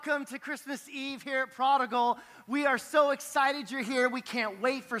Welcome to Christmas Eve here at Prodigal. We are so excited you're here. We can't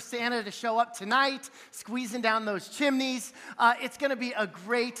wait for Santa to show up tonight, squeezing down those chimneys. It's going to be a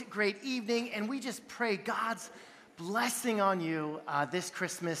great, great evening, and we just pray God's blessing on you this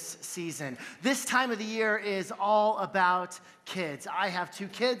Christmas season. This time of the year is all about kids. I have two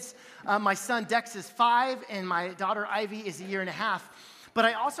kids. My son Dex is 5, and my daughter Ivy is a year and a half. But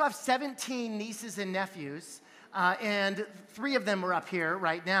I also have 17 nieces and nephews. And 3 of them are up here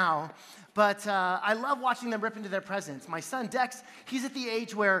right now. But I love watching them rip into their presents. My son, Dex, he's at the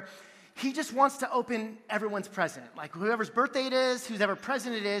age where he just wants to open everyone's present. Like whoever's birthday it is, whoever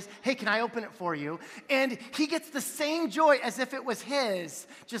present it is, hey, can I open it for you? And he gets the same joy as if it was his,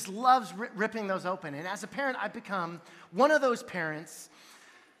 just loves ripping those open. And as a parent, I've become one of those parents,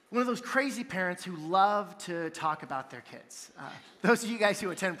 one of those crazy parents who love to talk about their kids. Those of you guys who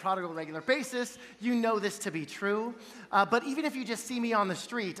attend Prodigal on a regular basis, you know this to be true. But even if you just see me on the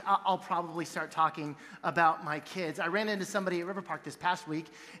street, I'll probably start talking about my kids. I ran into somebody at River Park this past week,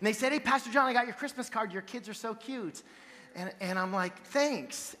 and they said, hey, Pastor John, I got your Christmas card. Your kids are so cute. And I'm like,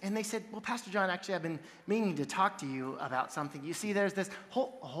 thanks. And they said, well, Pastor John, actually, I've been meaning to talk to you about something. You see, there's this,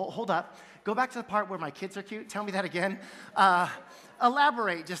 hold up. Go back to the part where my kids are cute. Tell me that again.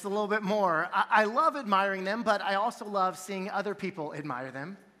 Elaborate just a little bit more. I love admiring them, but I also love seeing other people admire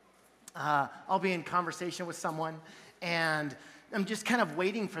them. I'll be in conversation with someone, and I'm just kind of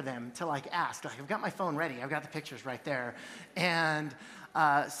waiting for them to ask. I've got my phone ready. I've got the pictures right there. And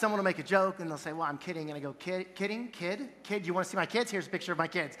someone will make a joke, and they'll say, well, I'm kidding. And I go, kidding? Kid? You want to see my kids? Here's a picture of my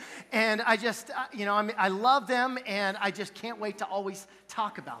kids. And I just, I love them, and I just can't wait to always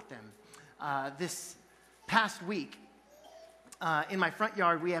talk about them. This past week, in my front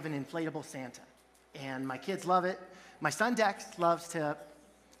yard, we have an inflatable Santa, and my kids love it. My son Dex loves to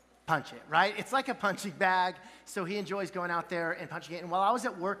punch it, right? It's like a punching bag, so he enjoys going out there and punching it. And while I was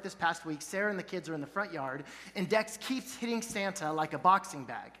at work this past week, Sarah and the kids are in the front yard, and Dex keeps hitting Santa like a boxing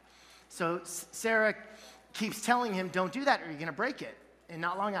bag. So Sarah keeps telling him, don't do that or you're going to break it. And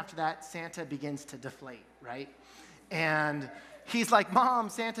not long after that, Santa begins to deflate, right? And he's like, Mom,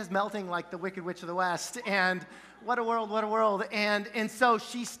 Santa's melting like the Wicked Witch of the West. And what a world, what a world. And so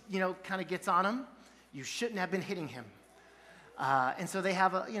she, kind of gets on him. You shouldn't have been hitting him. And so they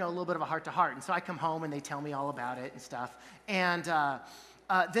have a little bit of a heart-to-heart. And so I come home and they tell me all about it and stuff. And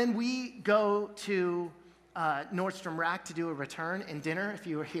then we go to Nordstrom Rack to do a return and dinner. If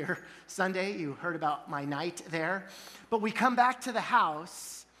you were here Sunday, you heard about my night there. But we come back to the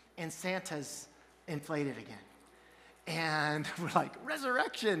house and Santa's inflated again. And we're like,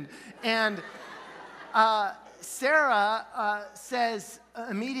 resurrection. And Sarah says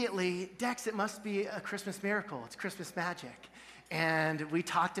immediately, Dex, it must be a Christmas miracle. It's Christmas magic. And we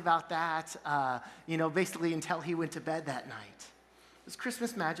talked about that, basically until he went to bed that night. It was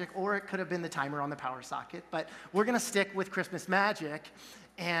Christmas magic, or it could have been the timer on the power socket. But we're going to stick with Christmas magic.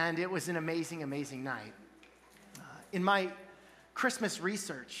 And it was an amazing, amazing night. In my Christmas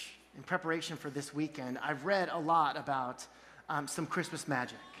research, in preparation for this weekend, I've read a lot about some Christmas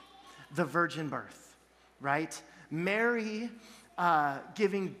magic, the virgin birth, right? Mary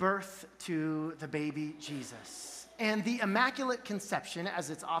giving birth to the baby Jesus. And the Immaculate Conception, as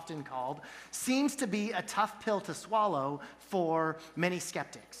it's often called, seems to be a tough pill to swallow for many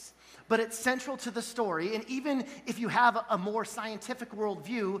skeptics. But it's central to the story, and even if you have a more scientific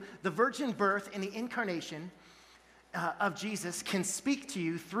worldview, the virgin birth and the incarnation of Jesus can speak to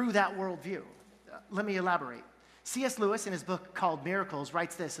you through that worldview. Let me elaborate. C.S. Lewis, in his book called Miracles,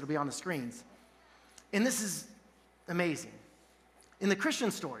 writes this. It'll be on the screens. And this is amazing. In the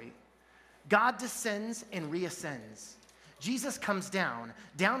Christian story, God descends and reascends. Jesus comes down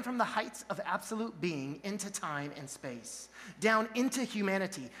from the heights of absolute being into time and space, down into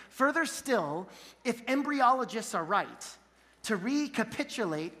humanity. Further still, if embryologists are right, to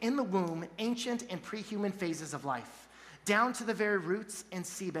recapitulate in the womb ancient and pre-human phases of life, down to the very roots and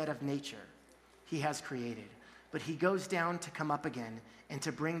seabed of nature he has created. But he goes down to come up again and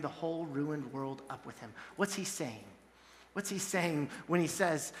to bring the whole ruined world up with him. What's he saying? What's he saying when he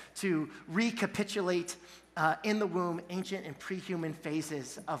says to recapitulate in the womb ancient and pre-human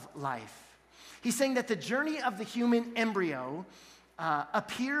phases of life? He's saying that the journey of the human embryo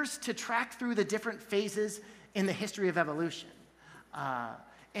appears to track through the different phases in the history of evolution.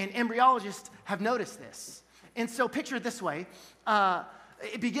 And embryologists have noticed this. And so picture it this way.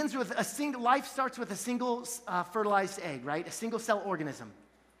 It begins with life starts with a single fertilized egg, right? A single cell organism.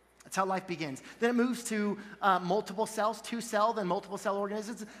 That's how life begins. Then it moves to multiple cells, 2-cell, then multiple cell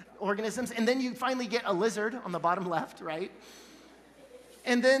organisms. And then you finally get a lizard on the bottom left, right?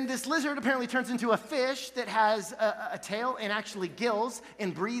 And then this lizard apparently turns into a fish that has a tail and actually gills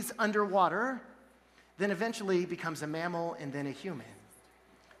and breathes underwater, then eventually becomes a mammal and then a human.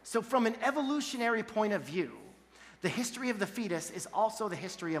 So from an evolutionary point of view, the history of the fetus is also the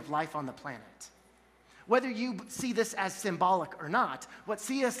history of life on the planet. Whether you see this as symbolic or not, what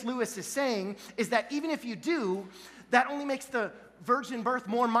C.S. Lewis is saying is that even if you do, that only makes the virgin birth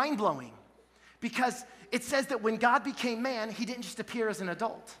more mind-blowing, because it says that when God became man, he didn't just appear as an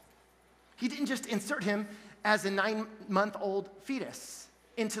adult. He didn't just insert him as a 9-month-old fetus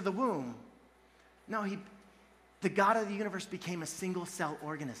into the womb. No, the God of the universe became a single-cell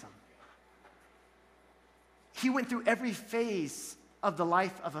organism. He went through every phase of the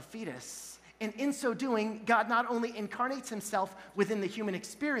life of a fetus. And in so doing, God not only incarnates himself within the human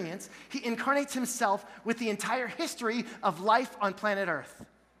experience, he incarnates himself with the entire history of life on planet Earth.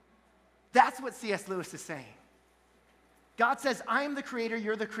 That's what C.S. Lewis is saying. God says, I am the creator,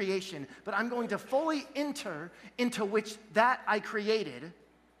 you're the creation, but I'm going to fully enter into which that I created,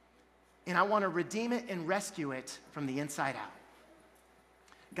 and I want to redeem it and rescue it from the inside out.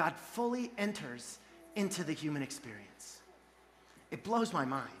 God fully enters into the human experience. It blows my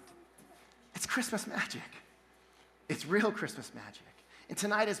mind. It's Christmas magic. It's real Christmas magic. And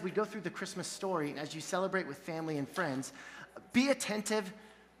tonight, as we go through the Christmas story, and as you celebrate with family and friends, be attentive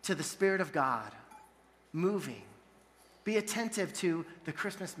to the Spirit of God moving. Be attentive to the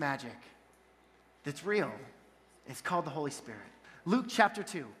Christmas magic that's real. It's called the Holy Spirit. Luke chapter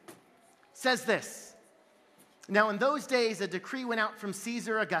 2 says this. Now in those days, a decree went out from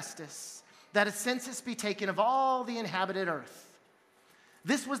Caesar Augustus that a census be taken of all the inhabited earth.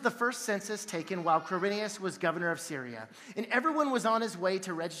 This was the first census taken while Quirinius was governor of Syria, and everyone was on his way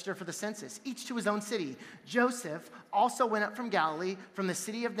to register for the census, each to his own city. Joseph also went up from Galilee, from the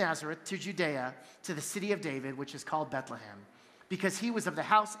city of Nazareth to Judea, to the city of David, which is called Bethlehem, because he was of the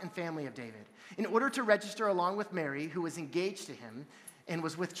house and family of David, in order to register along with Mary, who was engaged to him and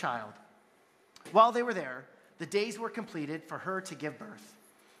was with child. While they were there, the days were completed for her to give birth.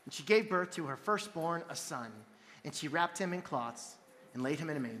 And she gave birth to her firstborn, a son, and she wrapped him in cloths and laid him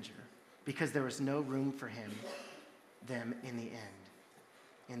in a manger, because there was no room for them in the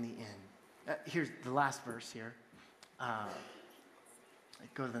inn. Here's the last verse here.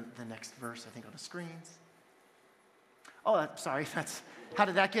 Go to the next verse, I think, on the screens. Oh, sorry, how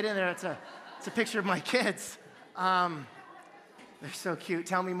did that get in there? It's a picture of my kids. They're so cute.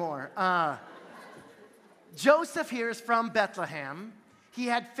 Tell me more. Joseph here is from Bethlehem. He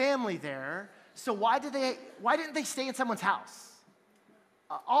had family there. So why didn't they stay in someone's house?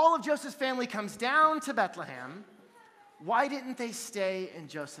 All of Joseph's family comes down to Bethlehem. Why didn't they stay in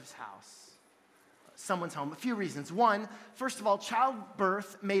Joseph's house? Someone's home. A few reasons. One, first of all,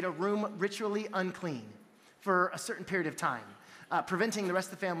 childbirth made a room ritually unclean for a certain period of time, preventing the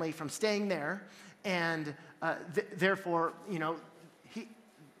rest of the family from staying there, and therefore,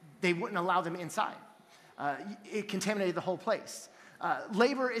 they wouldn't allow them inside. It contaminated the whole place.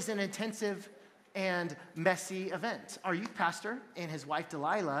 Labor is an intensive and messy event. Our youth pastor and his wife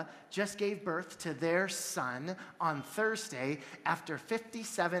Delilah just gave birth to their son on Thursday after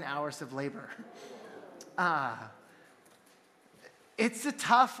 57 hours of labor. It's a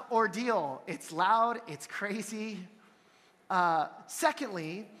tough ordeal. It's loud, it's crazy.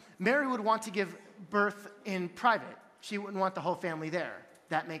 Secondly, Mary would want to give birth in private. She wouldn't want the whole family there.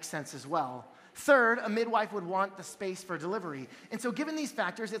 That makes sense as well. Third, a midwife would want the space for delivery. And so given these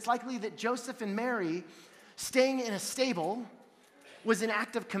factors, it's likely that Joseph and Mary staying in a stable was an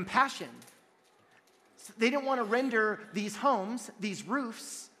act of compassion. They didn't want to render these homes, these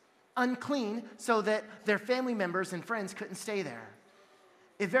roofs, unclean so that their family members and friends couldn't stay there.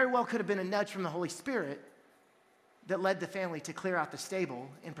 It very well could have been a nudge from the Holy Spirit that led the family to clear out the stable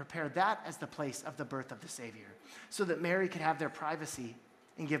and prepare that as the place of the birth of the Savior, so that Mary could have their privacy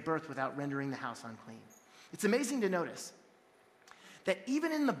and give birth without rendering the house unclean. It's amazing to notice that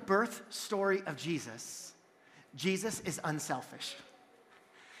even in the birth story of Jesus, Jesus is unselfish.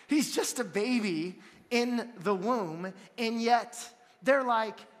 He's just a baby in the womb, and yet they're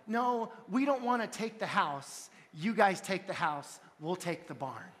like, no, we don't want to take the house. You guys take the house. We'll take the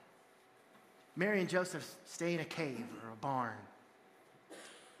barn. Mary and Joseph stay in a cave or a barn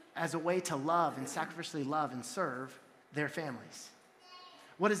as a way to love and sacrificially love and serve their families.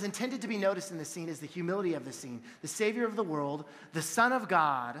 What is intended to be noticed in this scene is the humility of the scene. The Savior of the world, the Son of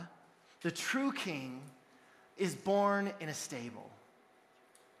God, the true King, is born in a stable.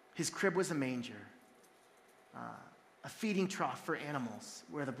 His crib was a manger, a feeding trough for animals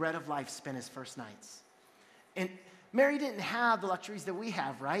where the bread of life spent his first nights. And Mary didn't have the luxuries that we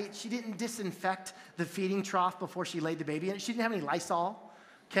have, right? She didn't disinfect the feeding trough before she laid the baby in it. She didn't have any Lysol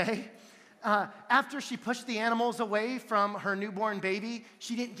okay? After she pushed the animals away from her newborn baby,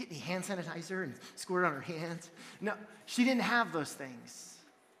 she didn't get any hand sanitizer and squirt on her hands. No, she didn't have those things.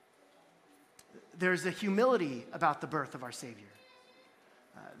 There's a humility about the birth of our Savior.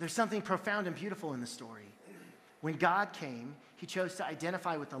 There's something profound and beautiful in the story. When God came, he chose to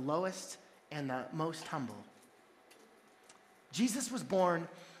identify with the lowest and the most humble. Jesus was born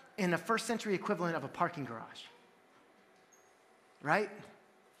in a first century equivalent of a parking garage, right?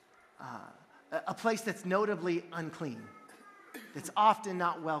 A place that's notably unclean, that's often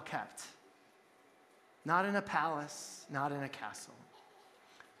not well kept. Not in a palace, not in a castle.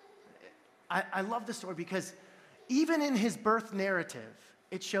 I love the story because even in his birth narrative,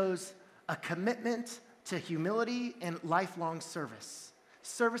 it shows a commitment to humility and lifelong service.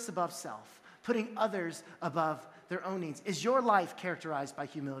 Service above self, putting others above their own needs. Is your life characterized by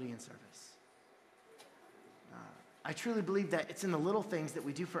humility and service? I truly believe that it's in the little things that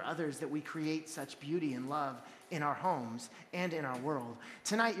we do for others that we create such beauty and love in our homes and in our world.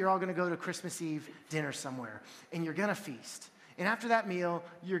 Tonight, you're all going to go to Christmas Eve dinner somewhere, and you're going to feast. And after that meal,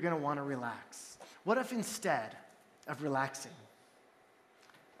 you're going to want to relax. What if instead of relaxing,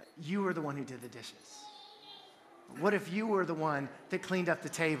 you were the one who did the dishes? What if you were the one that cleaned up the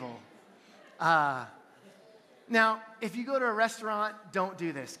table? Now, if you go to a restaurant, don't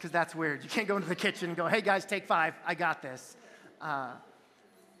do this, because that's weird. You can't go into the kitchen and go, hey guys, take 5, I got this.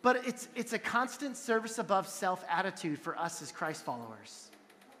 But it's a constant service above self attitude for us as Christ followers.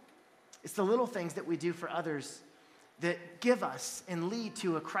 It's the little things that we do for others that give us and lead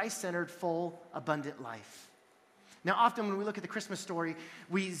to a Christ-centered, full, abundant life. Now, often when we look at the Christmas story,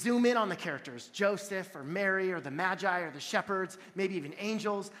 we zoom in on the characters, Joseph or Mary or the Magi or the shepherds, maybe even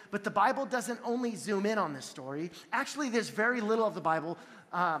angels. But the Bible doesn't only zoom in on this story. Actually, there's very little of the Bible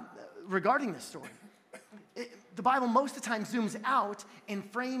regarding this story. The Bible most of the time zooms out and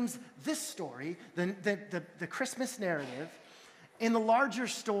frames this story, the Christmas narrative, in the larger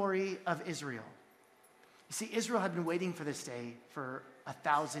story of Israel. You see, Israel had been waiting for this day for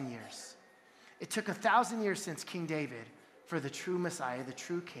 1,000 years. It took 1,000 years since King David for the true Messiah, the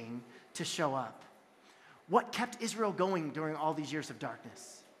true King, to show up. What kept Israel going during all these years of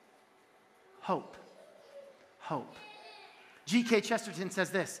darkness? Hope. Hope. G.K. Chesterton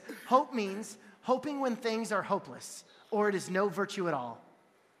says this: hope means hoping when things are hopeless, or it is no virtue at all.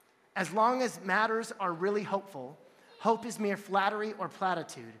 As long as matters are really hopeful, hope is mere flattery or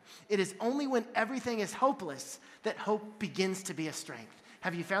platitude. It is only when everything is hopeless that hope begins to be a strength.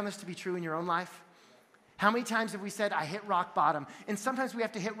 Have you found this to be true in your own life? How many times have we said, I hit rock bottom? And sometimes we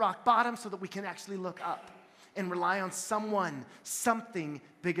have to hit rock bottom so that we can actually look up and rely on someone, something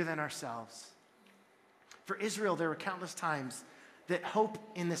bigger than ourselves. For Israel, there were countless times that hope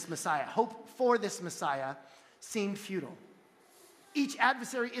in this Messiah, hope for this Messiah, seemed futile. Each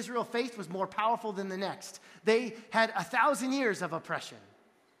adversary Israel faced was more powerful than the next. They had 1,000 years of oppression.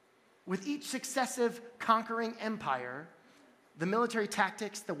 With each successive conquering empire, the military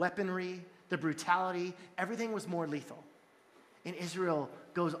tactics, the weaponry, the brutality, everything was more lethal. And Israel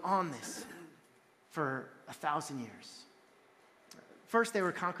goes on this for 1,000 years. First, they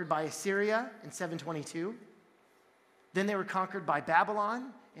were conquered by Assyria in 722. Then they were conquered by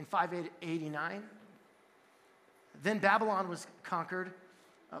Babylon in 589. Then Babylon was conquered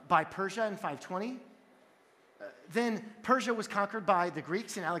by Persia in 520. Then Persia was conquered by the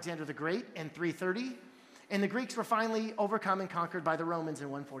Greeks and Alexander the Great in 330. And the Greeks were finally overcome and conquered by the Romans in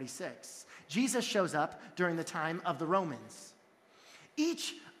 146. Jesus shows up during the time of the Romans.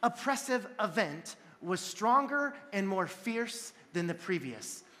 Each oppressive event was stronger and more fierce than the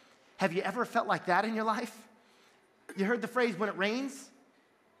previous. Have you ever felt like that in your life? You heard the phrase, when it rains,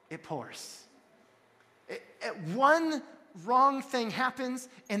 it pours. One wrong thing happens,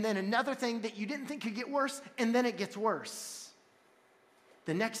 and then another thing that you didn't think could get worse, and then it gets worse.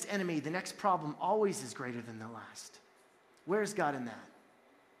 The next enemy, the next problem always is greater than the last. Where's God in that?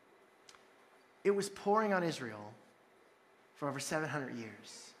 It was pouring on Israel for over 700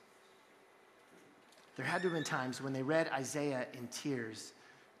 years. There had to have been times when they read Isaiah in tears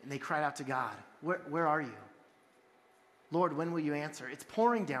and they cried out to God, where are you? Lord, when will you answer? It's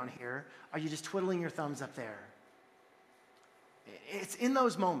pouring down here. Are you just twiddling your thumbs up there? It's in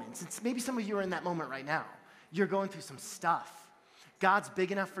those moments. Maybe some of you are in that moment right now. You're going through some stuff. God's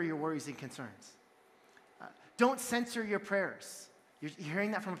big enough for your worries and concerns. Don't censor your prayers. You're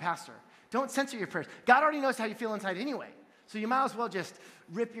hearing that from a pastor. Don't censor your prayers. God already knows how you feel inside anyway. So you might as well just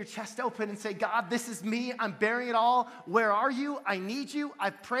rip your chest open and say, God, this is me. I'm bearing it all. Where are you? I need you.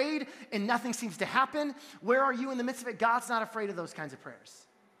 I've prayed and nothing seems to happen. Where are you in the midst of it? God's not afraid of those kinds of prayers.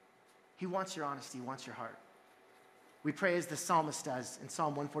 He wants your honesty. He wants your heart. We pray as the psalmist does in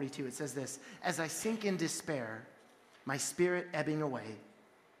Psalm 142. It says this, "As I sink in despair, my spirit ebbing away,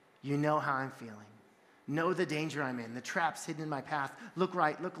 you know how I'm feeling. Know the danger I'm in, the traps hidden in my path. Look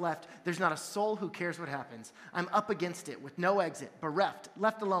right, look left. There's not a soul who cares what happens. I'm up against it with no exit, bereft,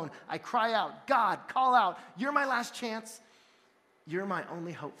 left alone. I cry out, God, call out. You're my last chance. You're my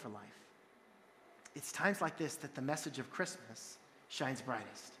only hope for life." It's times like this that the message of Christmas shines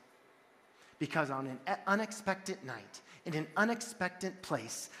brightest. Because on an unexpected night, in an unexpected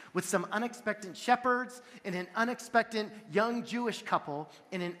place, with some unexpected shepherds, in an unexpected young Jewish couple,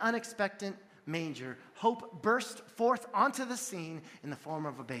 in an unexpected manger, hope burst forth onto the scene in the form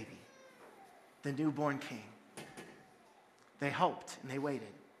of a baby, the newborn king. They hoped and they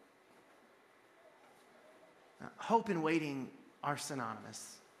waited. Hope and waiting are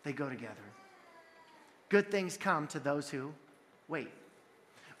synonymous. They go together. Good things come to those who wait.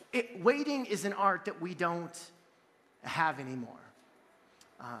 Waiting is an art that we don't have anymore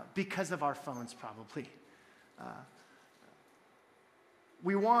because of our phones, probably.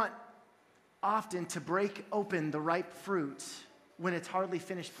 We want often to break open the ripe fruit when it's hardly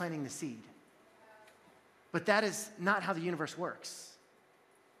finished planting the seed. But that is not how the universe works.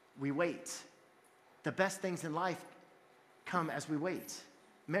 We wait. The best things in life come as we wait.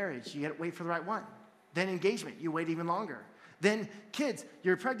 Marriage, you got to wait for the right one. Then engagement, you wait even longer. Then kids,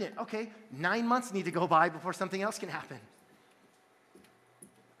 you're pregnant. Okay, 9 months need to go by before something else can happen.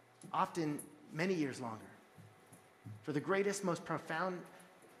 Often, many years longer. For the greatest, most profound,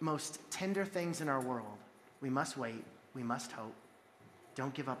 most tender things in our world, we must wait, we must hope.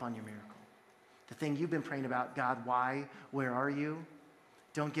 Don't give up on your miracle. The thing you've been praying about, God, why, where are you?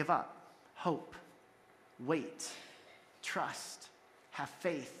 Don't give up. Hope, wait, trust, have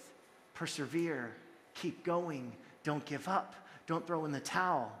faith, persevere, keep going. Don't give up. Don't throw in the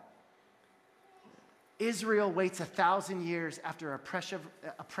towel. Israel waits 1,000 years after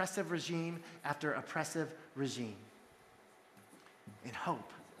oppressive regime after oppressive regime. And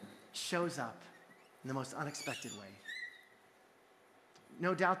hope shows up in the most unexpected way.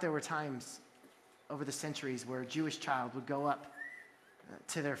 No doubt there were times over the centuries where a Jewish child would go up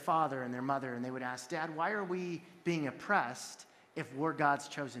to their father and their mother and they would ask, "Dad, why are we being oppressed if we're God's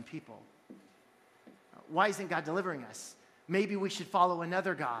chosen people? Why isn't God delivering us? Maybe we should follow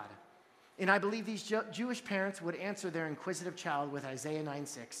another God." And I believe these Jewish parents would answer their inquisitive child with Isaiah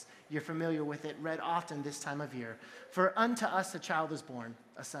 9:6. You're familiar with it, read often this time of year. "For unto us a child is born,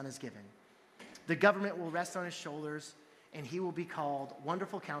 a son is given. The government will rest on his shoulders, and he will be called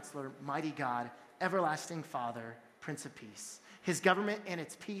Wonderful Counselor, Mighty God, Everlasting Father, Prince of Peace. His government and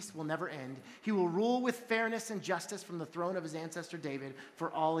its peace will never end. He will rule with fairness and justice from the throne of his ancestor David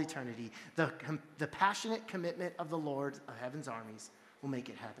for all eternity. The passionate commitment of the Lord of heaven's armies will make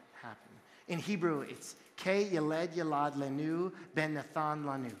it happen." In Hebrew, it's Ke Yeled Yelad Lenu Ben Nathan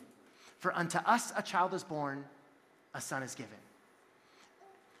Lanu. "For unto us a child is born, a son is given."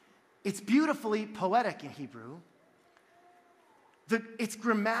 It's beautifully poetic in Hebrew. It's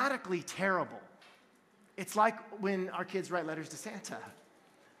grammatically terrible. It's like when our kids write letters to Santa.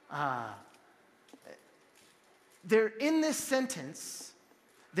 In this sentence,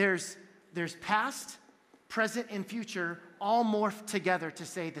 there's past, present, and future all morphed together to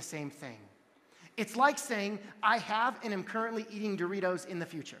say the same thing. It's like saying, I have and am currently eating Doritos in the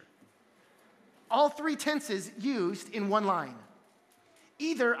future. All three tenses used in one line.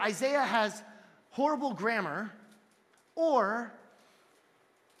 Either Isaiah has horrible grammar, or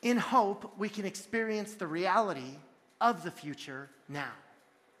in hope, we can experience the reality of the future now.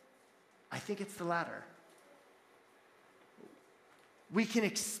 I think it's the latter. We can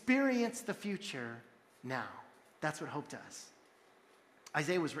experience the future now. That's what hope does.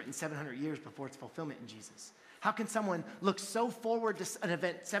 Isaiah was written 700 years before its fulfillment in Jesus. How can someone look so forward to an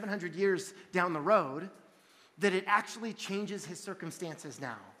event 700 years down the road that it actually changes his circumstances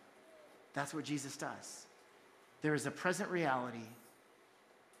now? That's what Jesus does. There is a present reality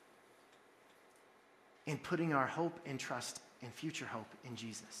in putting our hope and trust and future hope in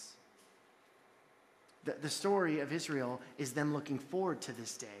Jesus. The story of Israel is them looking forward to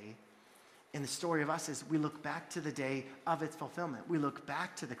this day. And the story of us is we look back to the day of its fulfillment. We look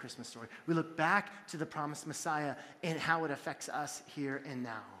back to the Christmas story. We look back to the promised Messiah and how it affects us here and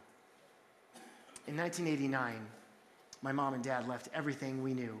now. In 1989, my mom and dad left everything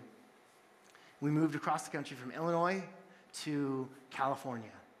we knew. We moved across the country from Illinois to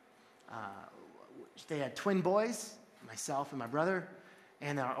California. They had twin boys, myself and my brother,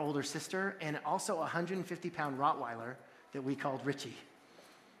 and our older sister, and also a 150-pound Rottweiler that we called Richie.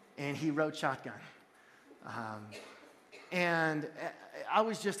 And he rode shotgun. And I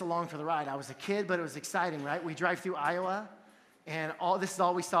was just along for the ride. I was a kid, but it was exciting, right? We drive through Iowa, and this is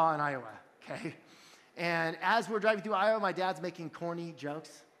all we saw in Iowa, okay? And as we're driving through Iowa, my dad's making corny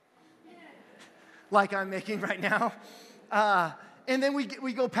jokes, like I'm making right now. And then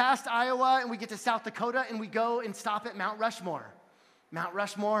we go past Iowa, and we get to South Dakota, and we go and stop at Mount Rushmore. Mount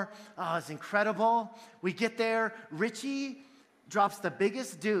Rushmore is incredible. We get there. Richie drops the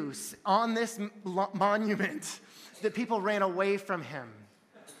biggest deuce on this monument that people ran away from him.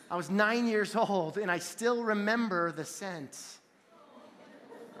 I was 9 years old, and I still remember the scent.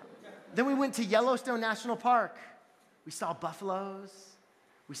 Then we went to Yellowstone National Park. We saw buffaloes.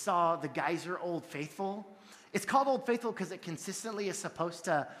 We saw the geyser Old Faithful. It's called Old Faithful because it consistently is supposed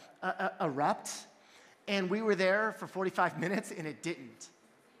to erupt. And we were there for 45 minutes, and it didn't.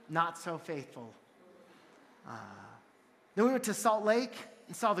 Not so faithful. Then we went to Salt Lake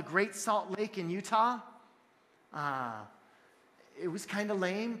and saw the Great Salt Lake in Utah. It was kind of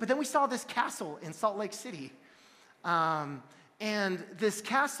lame. But then we saw this castle in Salt Lake City. And this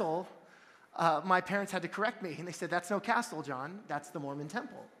castle, my parents had to correct me. And they said, "That's no castle, John. That's the Mormon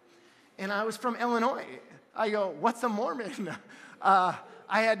temple." And I was from Illinois. I go, "What's a Mormon?"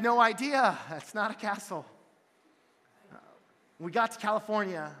 I had no idea. That's not a castle. We got to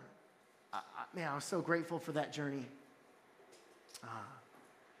California. Man, I was so grateful for that journey.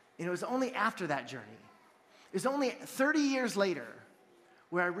 And it was only after that journey, it was only 30 years later,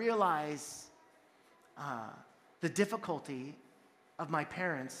 where I realized the difficulty of my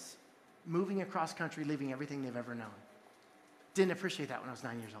parents moving across country, leaving everything they've ever known. Didn't appreciate that when I was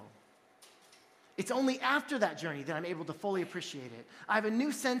 9 years old. It's only after that journey that I'm able to fully appreciate it. I have a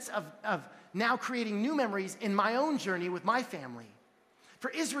new sense of now creating new memories in my own journey with my family. For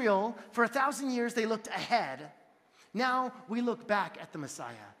Israel, for 1,000 years, they looked ahead. Now we look back at the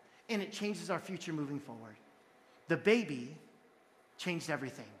Messiah, and it changes our future moving forward. The baby changed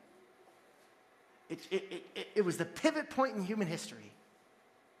everything. It was the pivot point in human history.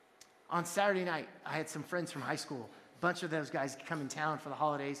 On Saturday night, I had some friends from high school. A bunch of those guys come in town for the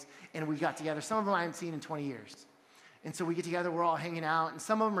holidays, and we got together. Some of them I haven't seen in 20 years. And so we get together, we're all hanging out, and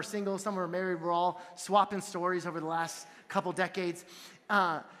some of them are single, some are married. We're all swapping stories over the last couple decades.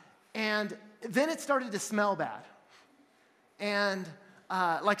 And then it started to smell bad. And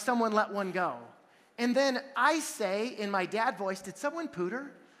like someone let one go. And then I say in my dad voice, "Did someone pooter?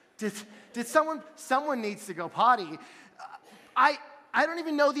 Did someone needs to go potty?" I don't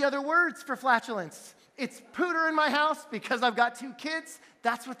even know the other words for flatulence. It's pooter in my house because I've got 2 kids.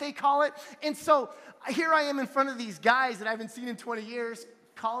 That's what they call it. And so here I am in front of these guys that I haven't seen in 20 years,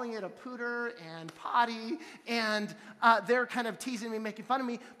 calling it a pooter and potty, and they're kind of teasing me, making fun of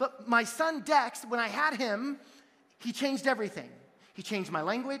me. But my son Dex, when I had him, he changed everything. He changed my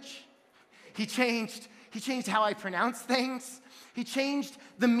language. He changed how I pronounce things. He changed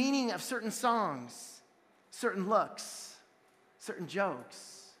the meaning of certain songs, certain looks, certain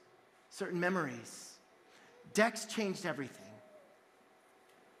jokes, certain memories. Dex changed everything.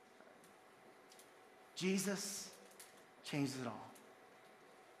 Jesus changed it all.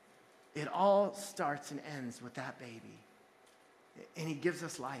 It all starts and ends with that baby. And he gives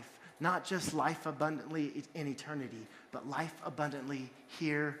us life. Not just life abundantly in eternity, but life abundantly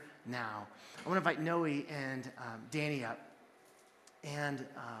here now. I want to invite Noe and Danny up. And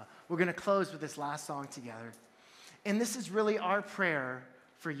we're going to close with this last song together. And this is really our prayer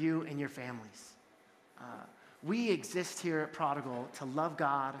for you and your families. We exist here at Prodigal to love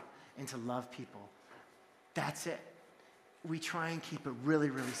God and to love people. That's it. We try and keep it really,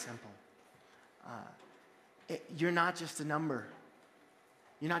 really simple. You're not just a number.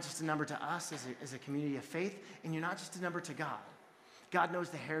 You're not just a number to us as a community of faith, and you're not just a number to God. God knows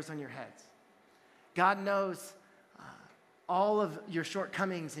the hairs on your heads. God knows all of your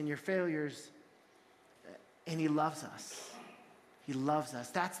shortcomings and your failures, and he loves us. He loves us.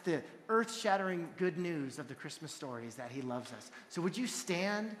 That's the earth-shattering good news of the Christmas story, is that he loves us. So would you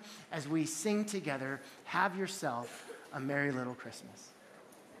stand as we sing together, "Have Yourself a Merry Little Christmas"?